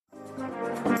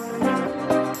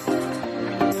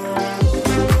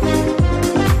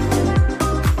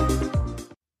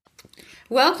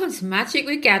Welcome to Magic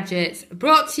with Gadgets,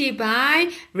 brought to you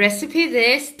by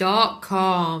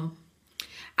RecipeThis.com.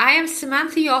 I am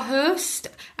Samantha, your host,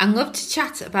 and love to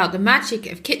chat about the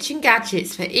magic of kitchen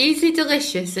gadgets for easy,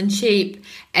 delicious and cheap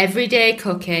everyday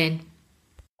cooking.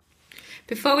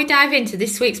 Before we dive into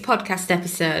this week's podcast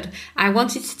episode, I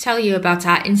wanted to tell you about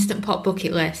our Instant Pot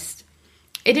bucket list.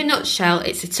 In a nutshell,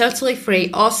 it's a totally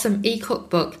free, awesome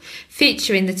e-cookbook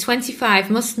featuring the 25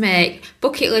 must-make,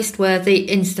 bucket list-worthy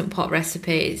Instant Pot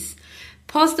recipes.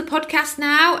 Pause the podcast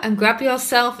now and grab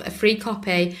yourself a free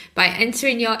copy by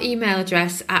entering your email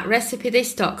address at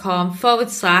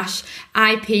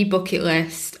recipethis.com/IP bucket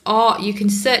list, or you can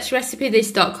search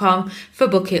recipethis.com for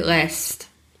bucket list.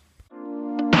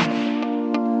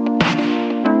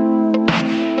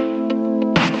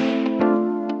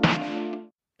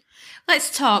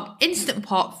 Let's talk Instant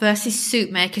Pot versus Soup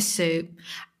Maker soup.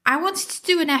 I wanted to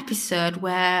do an episode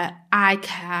where I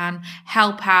can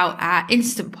help out our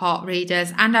Instant Pot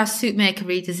readers and our Soup Maker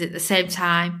readers at the same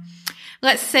time.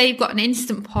 Let's say you've got an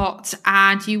Instant Pot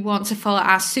and you want to follow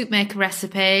our Soup Maker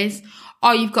recipes,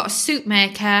 or you've got a Soup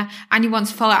Maker and you want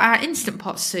to follow our Instant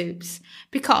Pot soups.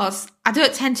 Because I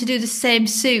don't tend to do the same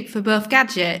soup for both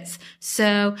gadgets.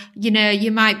 So,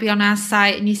 you might be on our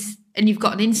site and you've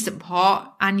got an Instant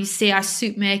Pot and you see our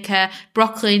Soup Maker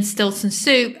broccoli and Stilton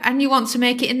soup and you want to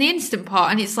make it in the Instant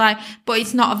Pot, and it's like, but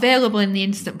it's not available in the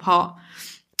Instant Pot.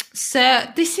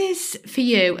 So this is for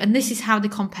you, and this is how they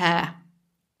compare.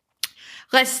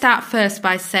 Let's start first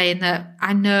by saying that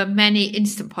I know many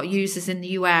Instant Pot users in the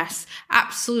US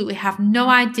absolutely have no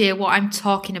idea what I'm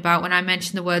talking about when I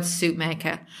mention the word Soup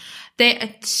Maker. They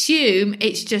assume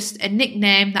it's just a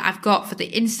nickname that I've got for the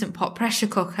Instant Pot pressure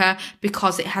cooker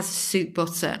because it has a soup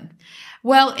button.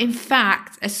 Well, in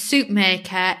fact, a Soup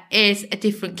Maker is a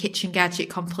different kitchen gadget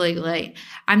completely.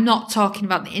 I'm not talking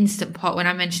about the Instant Pot when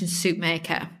I mention Soup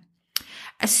Maker.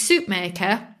 A Soup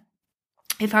Maker,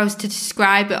 if I was to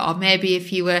describe it, or maybe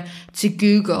if you were to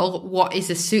Google what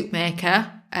is a Soup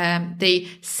Maker, the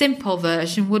simple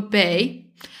version would be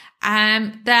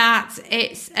that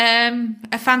it's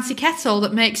a fancy kettle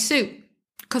that makes soup,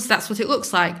 because that's what it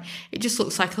looks like. It just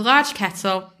looks like a large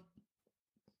kettle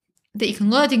that you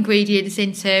can load ingredients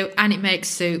into and it makes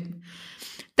soup.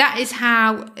 That is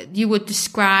how you would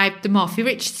describe the Morphy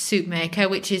Richards Soup Maker,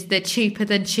 which is the cheaper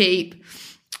than cheap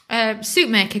Soup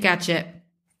Maker gadget.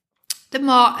 The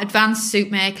more advanced Soup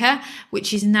Maker,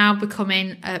 which is now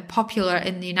becoming popular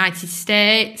in the United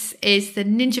States, is the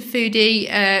Ninja Foodi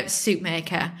Soup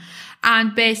Maker.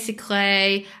 And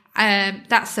basically,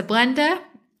 that's a blender.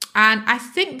 And I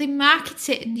think they market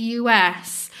it in the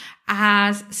US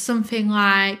as something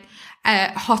like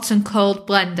hot and cold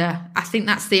blender. I think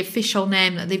that's the official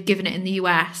name that they've given it in the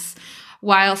US.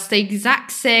 Whilst the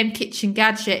exact same kitchen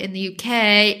gadget in the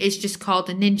UK is just called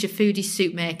the Ninja Foodi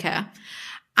Soup Maker.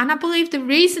 And I believe the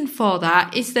reason for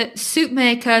that is that soup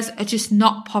makers are just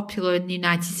not popular in the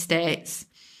United States.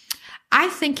 I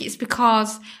think it's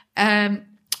because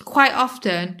quite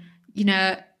often,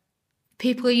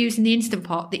 people are using the Instant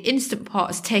Pot. The Instant Pot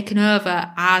has taken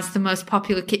over as the most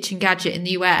popular kitchen gadget in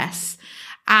the US.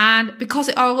 And because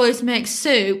it always makes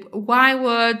soup, why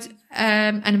would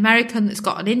an American that's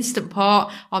got an Instant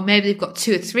Pot, or maybe they've got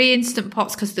 2 or 3 Instant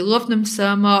Pots because they love them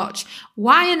so much,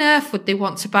 why on earth would they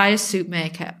want to buy a Soup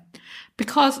Maker?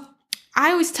 Because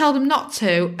I always tell them not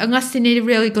to, unless they need a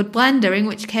really good blender, in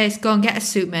which case go and get a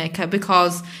Soup Maker,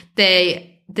 because the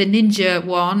Ninja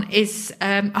one is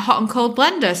a hot and cold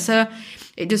blender. So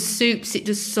it does soups, it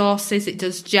does sauces, it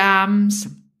does jams,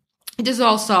 it does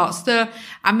all sorts. So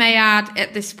I may add,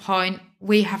 at this point,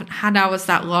 we haven't had ours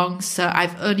that long, so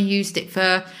I've only used it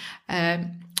for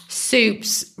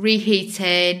soups,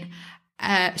 reheating,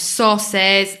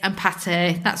 sauces and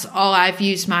pate. That's all I've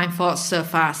used mine for so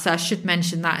far. So I should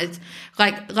mention that. It's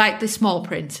like the small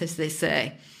print, as they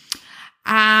say.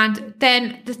 And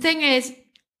then the thing is,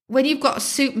 when you've got a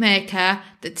Soup Maker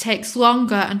that takes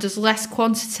longer and does less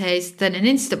quantities than an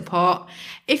Instant Pot,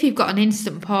 if you've got an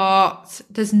Instant Pot,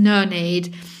 there's no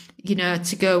need,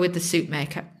 to go with the Soup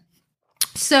Maker.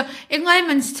 So in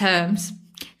layman's terms,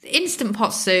 the Instant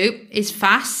Pot soup is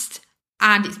fast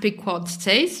and it's big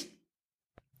quantities.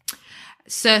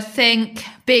 So think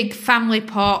big family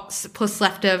pots plus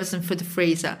leftovers and for the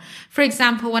freezer. For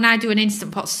example, when I do an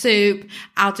Instant Pot soup,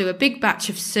 I'll do a big batch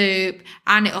of soup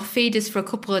and it'll feed us for a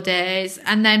couple of days.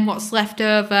 And then what's left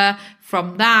over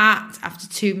from that after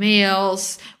 2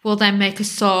 meals, we'll then make a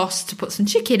sauce to put some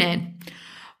chicken in.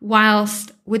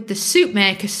 Whilst with the Soup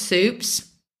Maker soups,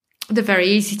 they're very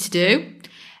easy to do.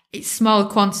 It's smaller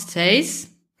quantities.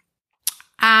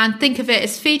 And think of it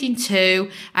as feeding 2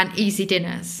 and easy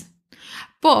dinners.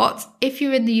 But if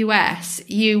you're in the US,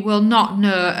 you will not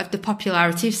know of the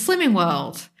popularity of Slimming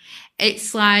World.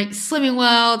 It's like Slimming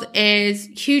World is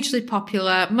hugely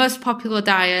popular, most popular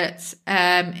diet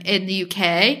in the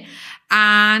UK.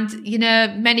 And, you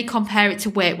know, many compare it to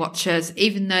Weight Watchers,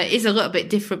 even though it is a little bit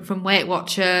different from Weight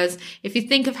Watchers. If you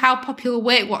think of how popular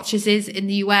Weight Watchers is in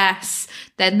the US,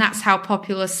 then that's how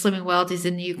popular Slimming World is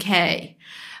in the UK.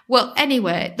 Well,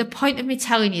 anyway, the point of me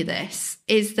telling you this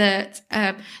is that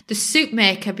the soup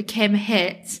maker became a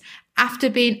hit after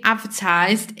being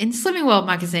advertised in Slimming World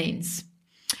magazines.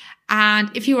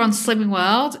 And if you were on Slimming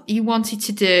World, you wanted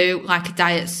to do like a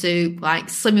diet soup, like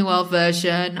Slimming World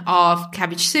version of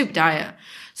cabbage soup diet.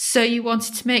 So you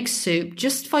wanted to make soup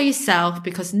just for yourself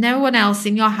because no one else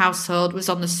in your household was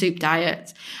on the soup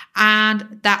diet.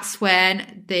 And that's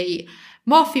when the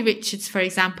Morphy Richards, for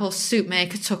example, soup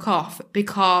maker took off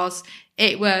because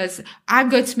it was, I'm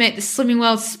going to make the Slimming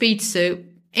World speed soup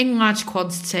in large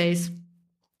quantities,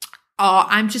 or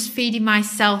I'm just feeding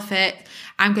myself it.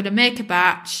 I'm going to make a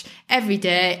batch every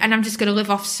day and I'm just going to live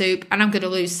off soup and I'm going to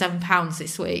lose 7 pounds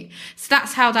this week. So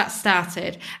that's how that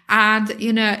started. And,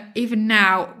 you know, even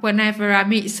now, whenever I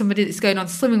meet somebody that's going on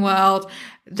Slimming World,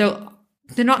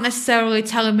 they're not necessarily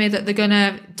telling me that they're going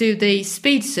to do the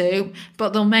speed soup,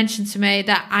 but they'll mention to me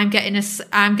that I'm getting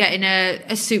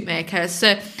a soup maker.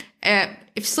 So,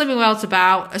 if Slimming World's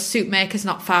about, a soup maker's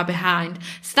not far behind.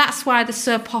 So that's why they're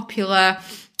so popular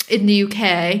in the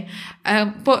UK.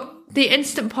 But the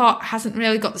Instant Pot hasn't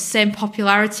really got the same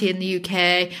popularity in the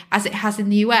UK as it has in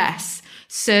the US.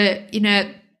 So, you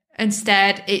know,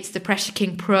 instead it's the Pressure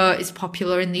King Pro is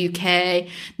popular in the UK.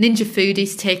 Ninja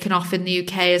Foodi's taken off in the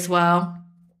UK as well.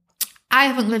 I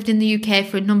haven't lived in the UK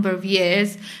for a number of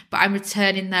years, but I'm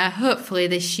returning there hopefully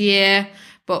this year.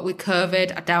 But with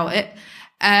COVID, I doubt it.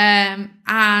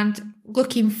 And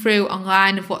looking through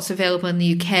online of what's available in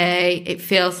the UK, it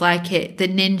feels like the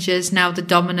Ninja's now the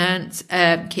dominant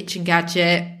kitchen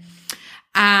gadget,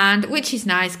 and which is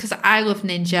nice because I love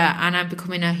Ninja and I'm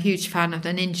becoming a huge fan of the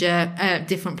Ninja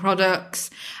different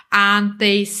products, and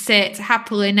they sit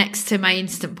happily next to my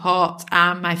Instant Pot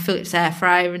and my Philips air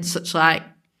fryer and such like.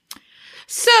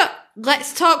 So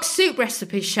let's talk soup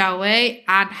recipes, shall we,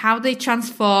 and how they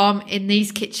transform in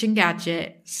these kitchen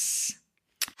gadgets.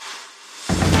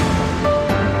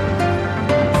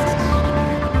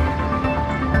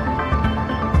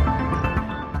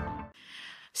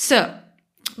 So,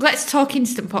 let's talk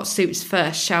Instant Pot soups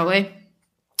first, shall we?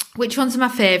 Which ones are my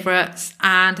favourites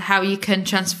and how you can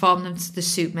transform them to the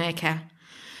soup maker.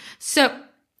 So,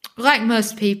 like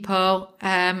most people,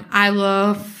 I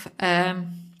love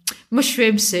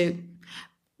mushroom soup.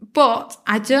 But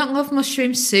I don't love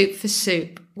mushroom soup for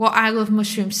soup. What I love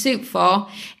mushroom soup for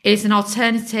is an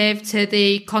alternative to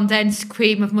the condensed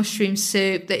cream of mushroom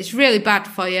soup that is really bad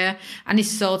for you and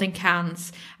is sold in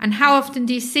cans. And how often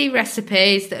do you see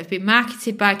recipes that have been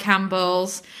marketed by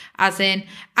Campbell's, as in,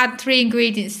 add 3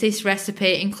 ingredients to this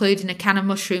recipe, including a can of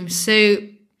mushroom soup?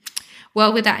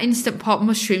 Well, with that Instant Pot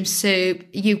mushroom soup,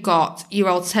 you've got your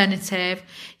alternative.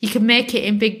 You can make it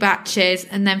in big batches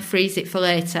and then freeze it for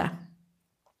later.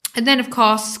 And then, of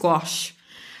course, squash.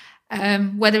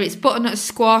 Whether it's butternut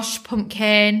squash,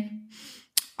 pumpkin,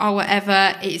 or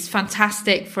whatever, it's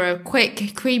fantastic for a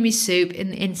quick, creamy soup in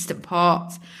the Instant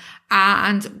Pot.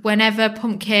 And whenever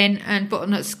pumpkin and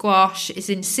butternut squash is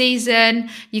in season,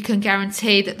 you can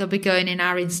guarantee that they'll be going in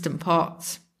our Instant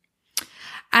Pot.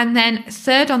 And then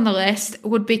third on the list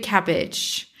would be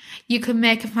cabbage. You can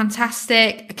make a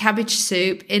fantastic cabbage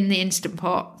soup in the Instant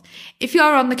Pot. If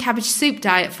you're on the cabbage soup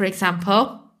diet, for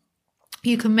example,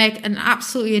 you can make an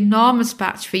absolutely enormous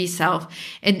batch for yourself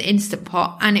in the Instant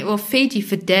Pot and it will feed you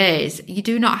for days. You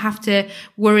do not have to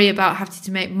worry about having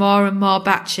to make more and more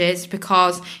batches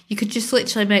because you could just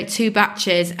literally make 2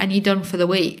 batches and you're done for the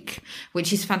week,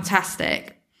 which is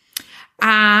fantastic.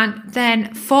 And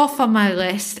then fourth on my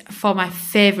list for my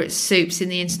favourite soups in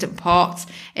the Instant Pot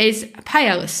is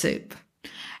paella soup.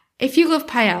 If you love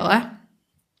paella,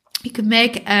 you can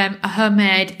make a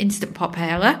homemade Instant Pot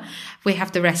paella. We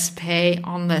have the recipe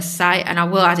on the site and I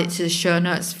will add it to the show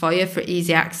notes for you for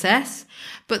easy access.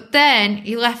 But then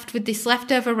you're left with this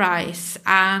leftover rice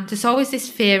and there's always this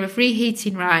fear of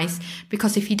reheating rice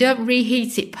because if you don't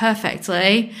reheat it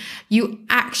perfectly, you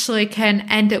actually can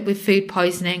end up with food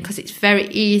poisoning because it's very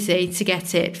easy to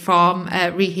get it from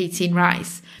reheating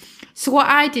rice. So what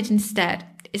I did instead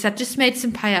is I just made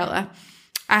some paella.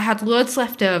 I had loads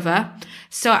left over,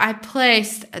 so I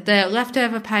placed the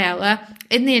leftover paella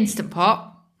in the Instant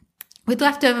Pot with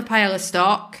leftover paella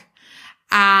stock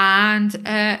and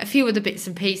a few other bits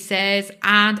and pieces,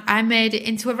 and I made it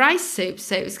into a rice soup.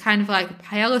 So it was kind of like a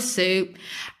paella soup,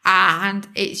 and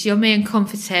it's yummy and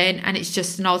comforting, and it's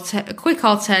just a quick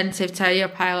alternative to your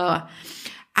paella.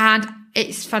 And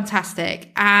it's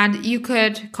fantastic. And you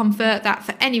could convert that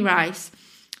for any rice.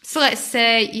 So let's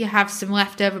say you have some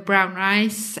leftover brown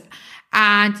rice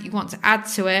and you want to add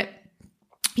to it.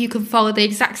 You can follow the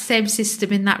exact same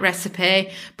system in that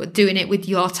recipe, but doing it with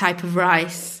your type of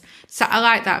rice. So I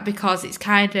like that because it's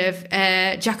kind of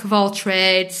a jack of all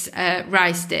trades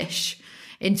rice dish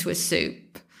into a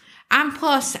soup. And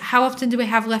plus, how often do we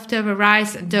have leftover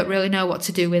rice and don't really know what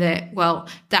to do with it? Well,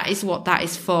 that is what that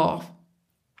is for.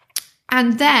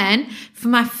 And then for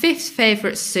my fifth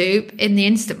favourite soup in the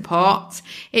Instant Pot,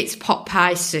 it's pot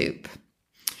pie soup.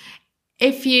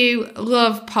 If you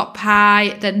love pot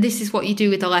pie, then this is what you do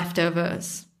with the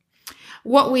leftovers.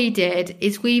 What we did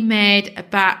is we made a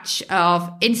batch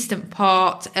of Instant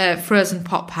Pot frozen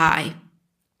pot pie.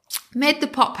 Made the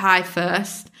pot pie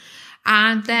first,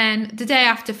 and then the day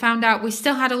after found out we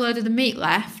still had a load of the meat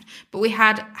left, but we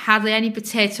had hardly any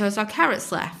potatoes or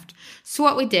carrots left. So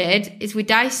what we did is we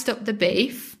diced up the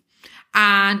beef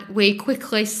and we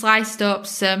quickly sliced up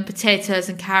some potatoes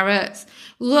and carrots,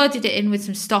 loaded it in with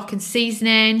some stock and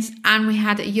seasonings, and we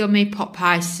had a yummy pot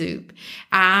pie soup.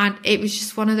 And it was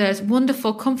just one of those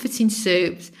wonderful, comforting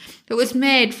soups that was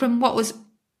made from what was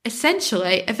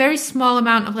essentially a very small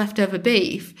amount of leftover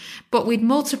beef, but we'd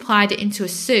multiplied it into a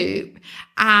soup,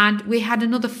 and we had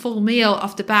another full meal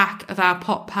off the back of our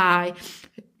pot pie.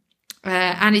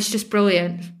 And it's just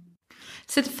brilliant.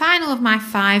 So the final of my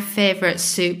 5 favourite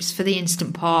soups for the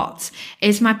Instant Pot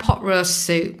is my pot roast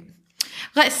soup.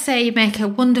 Let's say you make a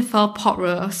wonderful pot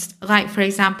roast, like for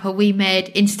example, we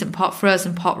made Instant Pot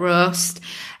frozen pot roast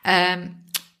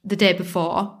the day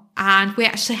before, and we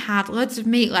actually had loads of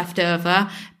meat left over,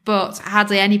 but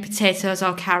hardly any potatoes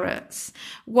or carrots.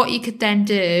 What you could then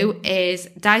do is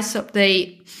dice up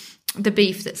the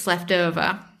beef that's left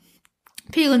over,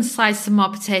 peel and slice some more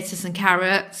potatoes and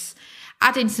carrots,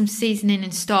 add in some seasoning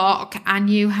and stock, and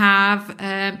you have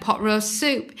pot roast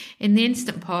soup in the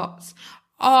Instant Pot.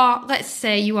 Or let's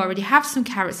say you already have some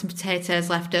carrots and potatoes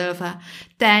left over,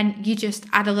 then you just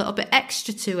add a little bit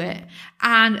extra to it,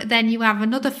 and then you have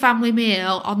another family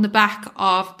meal on the back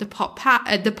of the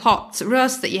pot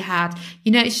roast that you had.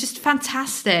 You know, it's just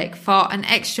fantastic for an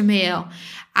extra meal.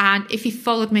 And if you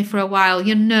followed me for a while,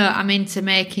 you know I'm into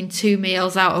making 2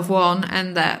 meals out of one,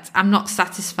 and that I'm not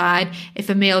satisfied if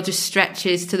a meal just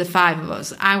stretches to the 5 of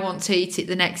us. I want to eat it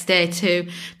the next day too,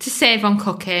 to save on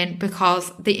cooking,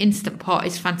 because the Instant Pot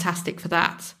is fantastic for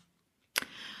that.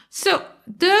 So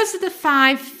those are the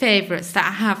 5 favourites that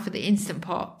I have for the Instant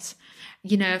Pot.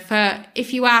 You know, for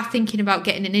if you are thinking about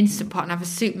getting an Instant Pot and have a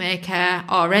soup maker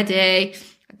already,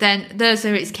 then those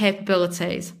are its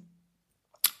capabilities.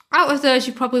 Out of those,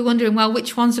 you're probably wondering, well,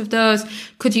 which ones of those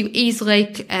could you easily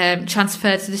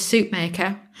transfer to the soup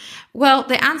maker? Well,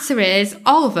 the answer is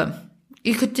all of them.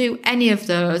 You could do any of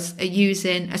those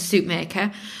using a soup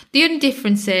maker. The only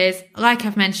difference is, like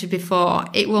I've mentioned before,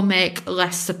 it will make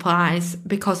less supplies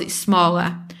because it's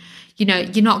smaller. You know,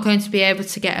 you're not going to be able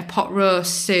to get a pot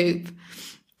roast soup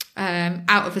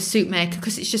out of a soup maker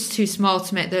because it's just too small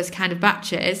to make those kind of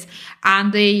batches.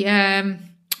 And the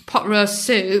pot roast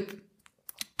soup,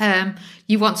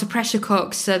 you want to pressure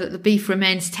cook so that the beef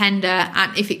remains tender,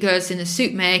 and if it goes in a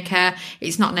soup maker,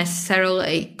 it's not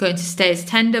necessarily going to stay as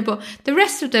tender, but the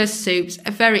rest of those soups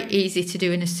are very easy to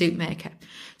do in a soup maker.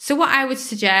 So what I would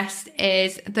suggest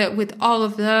is that with all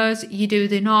of those, you do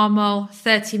the normal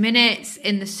 30 minutes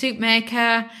in the soup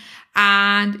maker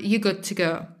and you're good to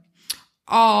go.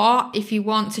 Or if you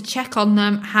want to check on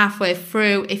them halfway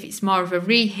through, if it's more of a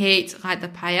reheat like the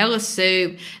paella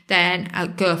soup, then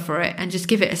go for it and just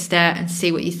give it a stir and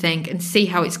see what you think and see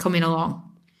how it's coming along.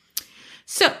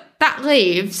 So that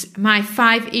leaves my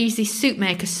 5 easy soup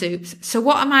maker soups. So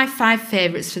what are my 5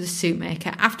 favourites for the soup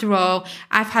maker? After all,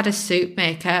 I've had a soup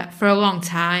maker for a long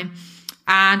time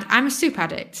and I'm a soup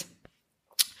addict.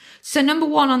 So number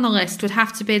 1 on the list would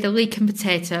have to be the leek and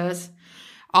potatoes.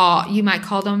 Or you might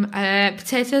call them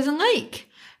potatoes and leek.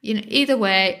 You know, either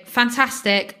way,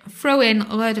 fantastic. Throw in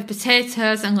a load of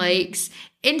potatoes and leeks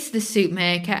into the soup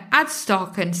maker, add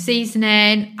stock and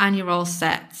seasoning, and you're all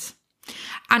set.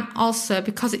 And also,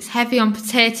 because it's heavy on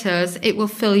potatoes, it will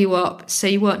fill you up, so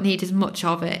you won't need as much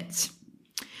of it.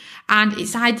 And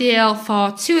it's ideal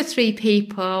for 2 or 3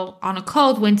 people on a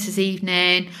cold winter's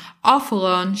evening or for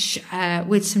lunch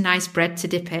with some nice bread to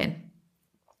dip in.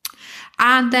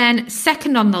 And then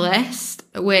second on the list,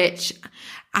 which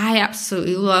I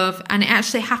absolutely love, and it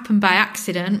actually happened by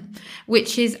accident,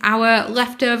 which is our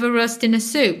leftover roast dinner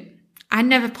soup. I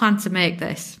never planned to make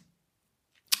this.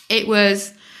 It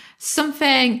was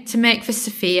something to make for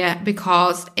Sophia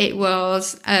because it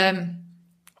was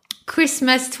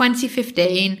Christmas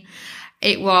 2015.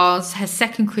 It was her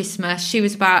second Christmas. She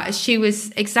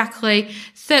was exactly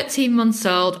 13 months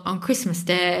old on Christmas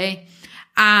Day,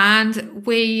 and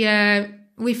we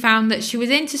found that she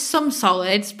was into some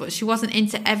solids, but she wasn't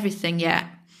into everything yet.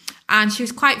 And she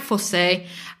was quite fussy,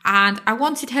 and I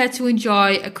wanted her to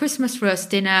enjoy a Christmas roast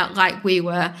dinner like we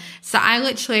were. So I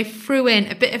literally threw in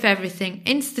a bit of everything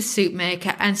into the soup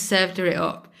maker and served her it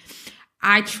up.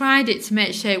 I tried it to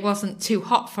make sure it wasn't too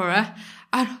hot for her.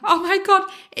 And oh my God,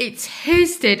 it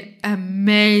tasted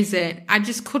amazing. I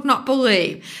just could not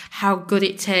believe how good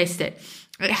it tasted.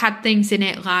 It had things in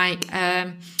it like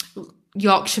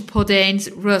Yorkshire puddings,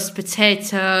 roast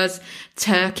potatoes,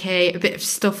 turkey, a bit of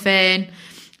stuffing,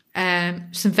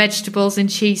 some vegetables and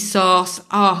cheese sauce.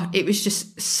 Oh, it was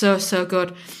just so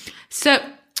good. So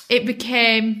it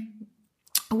became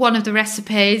one of the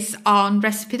recipes on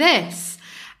Recipe This.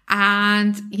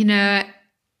 And, you know,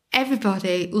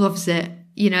 everybody loves it.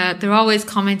 You know, they're always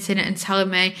commenting and telling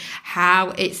me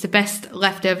how it's the best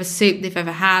leftover soup they've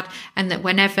ever had, and that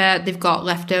whenever they've got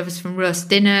leftovers from roast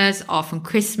dinners or from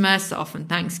Christmas or from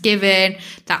Thanksgiving,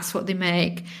 that's what they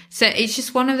make. So it's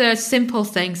just one of those simple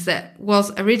things that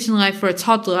was originally for a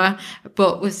toddler,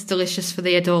 but was delicious for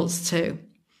the adults too.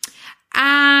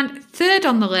 And third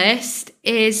on the list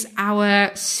is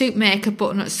our Soup Maker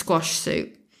butternut squash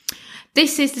soup.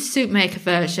 This is the Soup Maker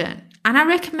version. And I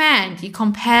recommend you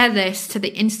compare this to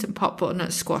the Instant Pot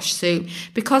butternut squash soup,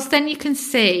 because then you can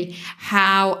see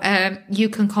how you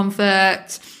can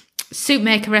convert Soup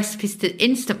Maker recipes to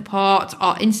Instant Pot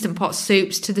or Instant Pot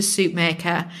soups to the Soup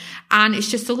Maker. And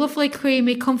it's just a lovely,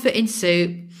 creamy, comforting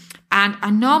soup. And I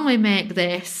normally make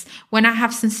this when I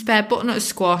have some spare butternut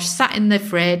squash sat in the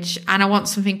fridge and I want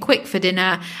something quick for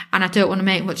dinner and I don't want to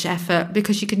make much effort,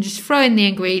 because you can just throw in the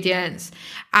ingredients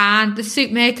and the Soup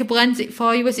Maker blends it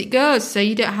for you as it goes, so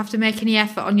you don't have to make any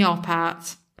effort on your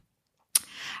part.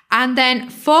 And then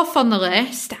fourth on the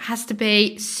list has to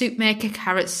be Soup Maker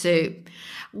carrot soup.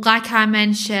 Like I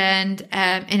mentioned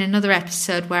in another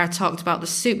episode where I talked about the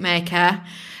Soup Maker,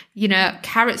 you know,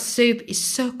 carrot soup is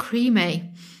so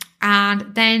creamy.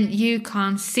 And then you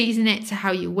can season it to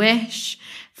how you wish.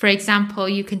 For example,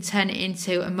 you can turn it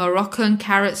into a Moroccan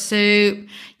carrot soup.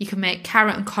 You can make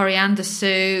carrot and coriander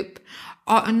soup.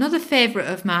 Or another favourite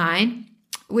of mine,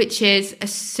 which is a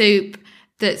soup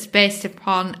that's based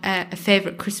upon a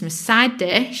favourite Christmas side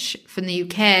dish from the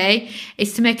UK,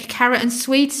 is to make a carrot and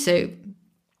swede soup.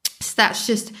 So that's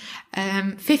just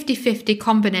 50-50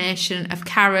 combination of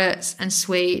carrots and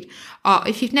swede. Or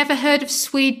if you've never heard of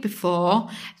swede before,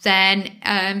 then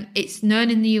it's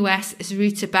known in the US as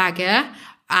rutabaga,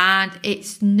 and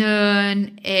it's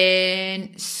known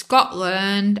in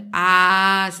Scotland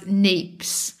as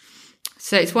neeps.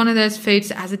 So it's one of those foods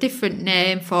that has a different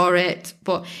name for it,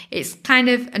 but it's kind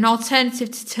of an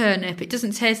alternative to turnip. It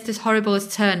doesn't taste as horrible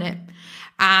as turnip,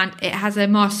 and it has a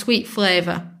more sweet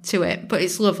flavour to it, but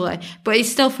it's lovely. But it's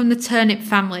still from the turnip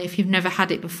family if you've never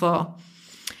had it before.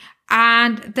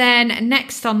 And then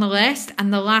next on the list,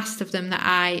 and the last of them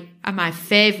that are my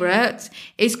favourite,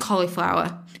 is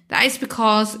cauliflower. That is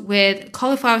because with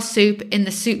cauliflower soup in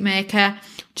the Soup Maker,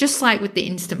 just like with the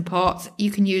Instant Pot, you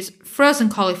can use frozen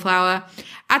cauliflower,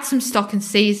 add some stock and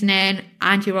seasoning,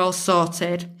 and you're all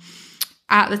sorted.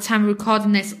 At the time of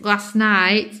recording this last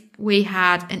night, we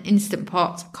had an Instant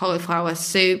Pot cauliflower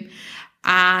soup,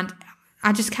 and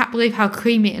I just can't believe how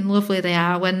creamy and lovely they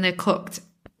are when they're cooked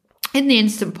in the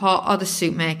Instant Pot or the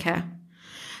Soup Maker.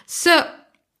 So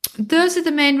those are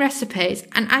the main recipes,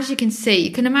 and as you can see,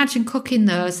 you can imagine cooking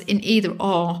those in either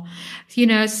or. You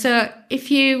know, so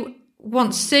if you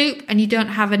want soup and you don't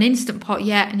have an Instant Pot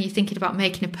yet and you're thinking about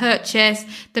making a purchase,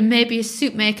 then maybe a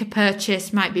Soup Maker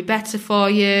purchase might be better for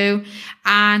you.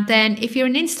 And then if you're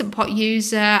an Instant Pot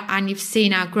user and you've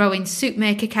seen our growing Soup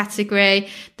Maker category,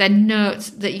 then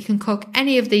note that you can cook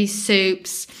any of these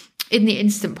soups in the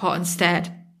Instant Pot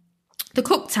instead. The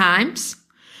cook times,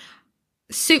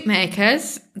 Soup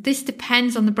Makers, this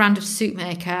depends on the brand of Soup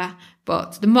Maker,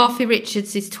 but the Morphy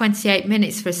Richards is 28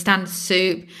 minutes for a standard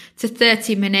soup to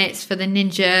 30 minutes for the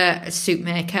Ninja Soup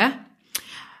Maker.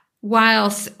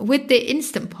 Whilst with the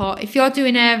Instant Pot, if you're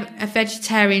doing a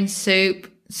vegetarian soup,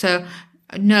 so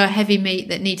no heavy meat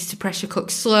that needs to pressure cook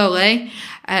slowly,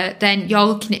 then you're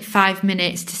looking at 5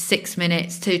 minutes to 6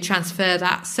 minutes to transfer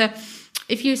that. So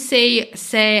if you see,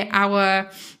 say, our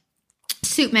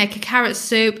Soup Maker carrot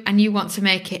soup and you want to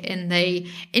make it in the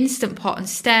Instant Pot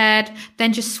instead,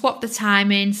 then just swap the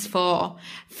timings for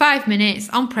 5 minutes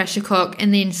on pressure cook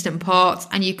in the Instant Pot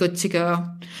and you're good to go.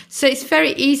 So it's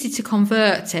very easy to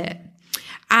convert it.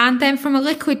 And then from a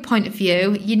liquid point of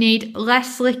view, you need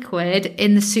less liquid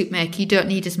in the soup maker. You don't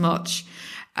need as much.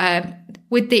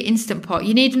 With the Instant Pot,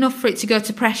 you need enough for it to go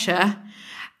to pressure,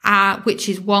 which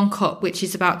is 1 cup, which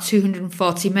is about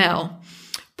 240 ml.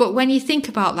 But when you think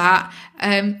about that,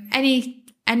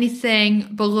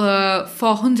 anything below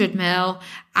 400 ml,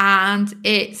 and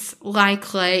it's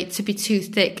likely to be too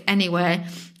thick anyway.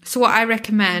 So what I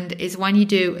recommend is when you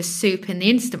do a soup in the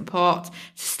Instant Pot, to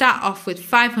start off with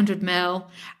 500 ml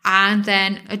and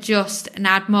then adjust and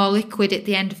add more liquid at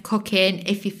the end of cooking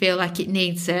if you feel like it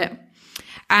needs it.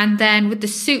 And then with the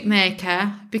soup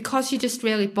maker, because you're just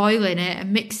really boiling it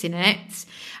and mixing it,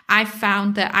 I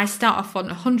found that I start off on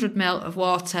 100 ml of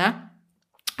water.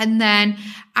 And then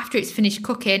after it's finished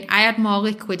cooking, I add more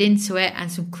liquid into it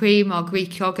and some cream or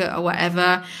Greek yogurt or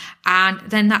whatever. And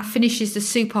then that finishes the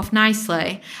soup off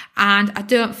nicely. And I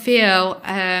don't feel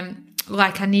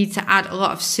like I need to add a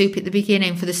lot of soup at the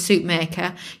beginning for the soup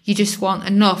maker. You just want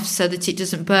enough so that it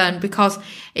doesn't burn, because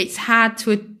it's hard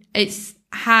to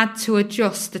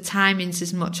adjust the timings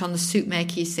as much on the soup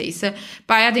maker, you see. So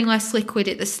by adding less liquid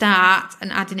at the start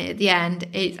and adding it at the end,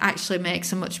 it actually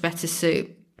makes a much better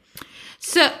soup.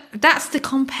 So that's the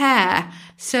compare.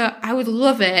 So I would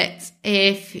love it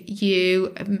if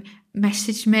you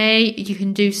message me. You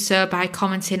can do so by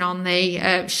commenting on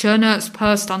the show notes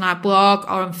post on our blog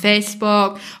or on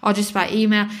Facebook, or just by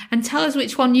email, and tell us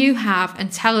which one you have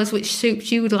and tell us which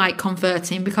soups you would like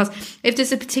converting. Because if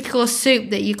there's a particular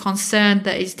soup that you're concerned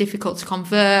that is difficult to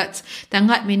convert, then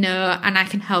let me know and I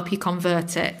can help you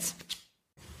convert it.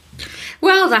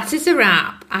 Well, that is a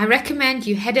wrap. I recommend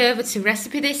you head over to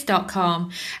recipethis.com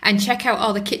and check out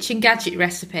all the kitchen gadget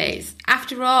recipes.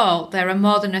 After all, there are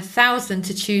more than 1,000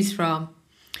 to choose from.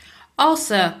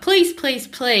 Also, please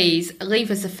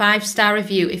leave us a 5-star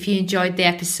review if you enjoyed the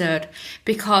episode,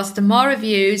 because the more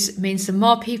reviews means the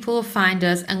more people will find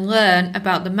us and learn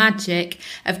about the magic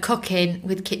of cooking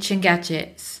with kitchen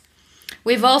gadgets.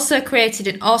 We've also created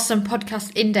an awesome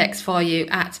podcast index for you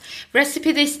at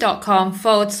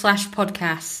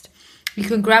recipethis.com/podcast. You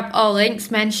can grab all links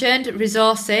mentioned,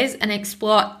 resources, and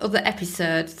explore other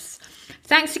episodes.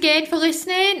 Thanks again for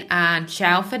listening, and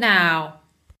ciao for now.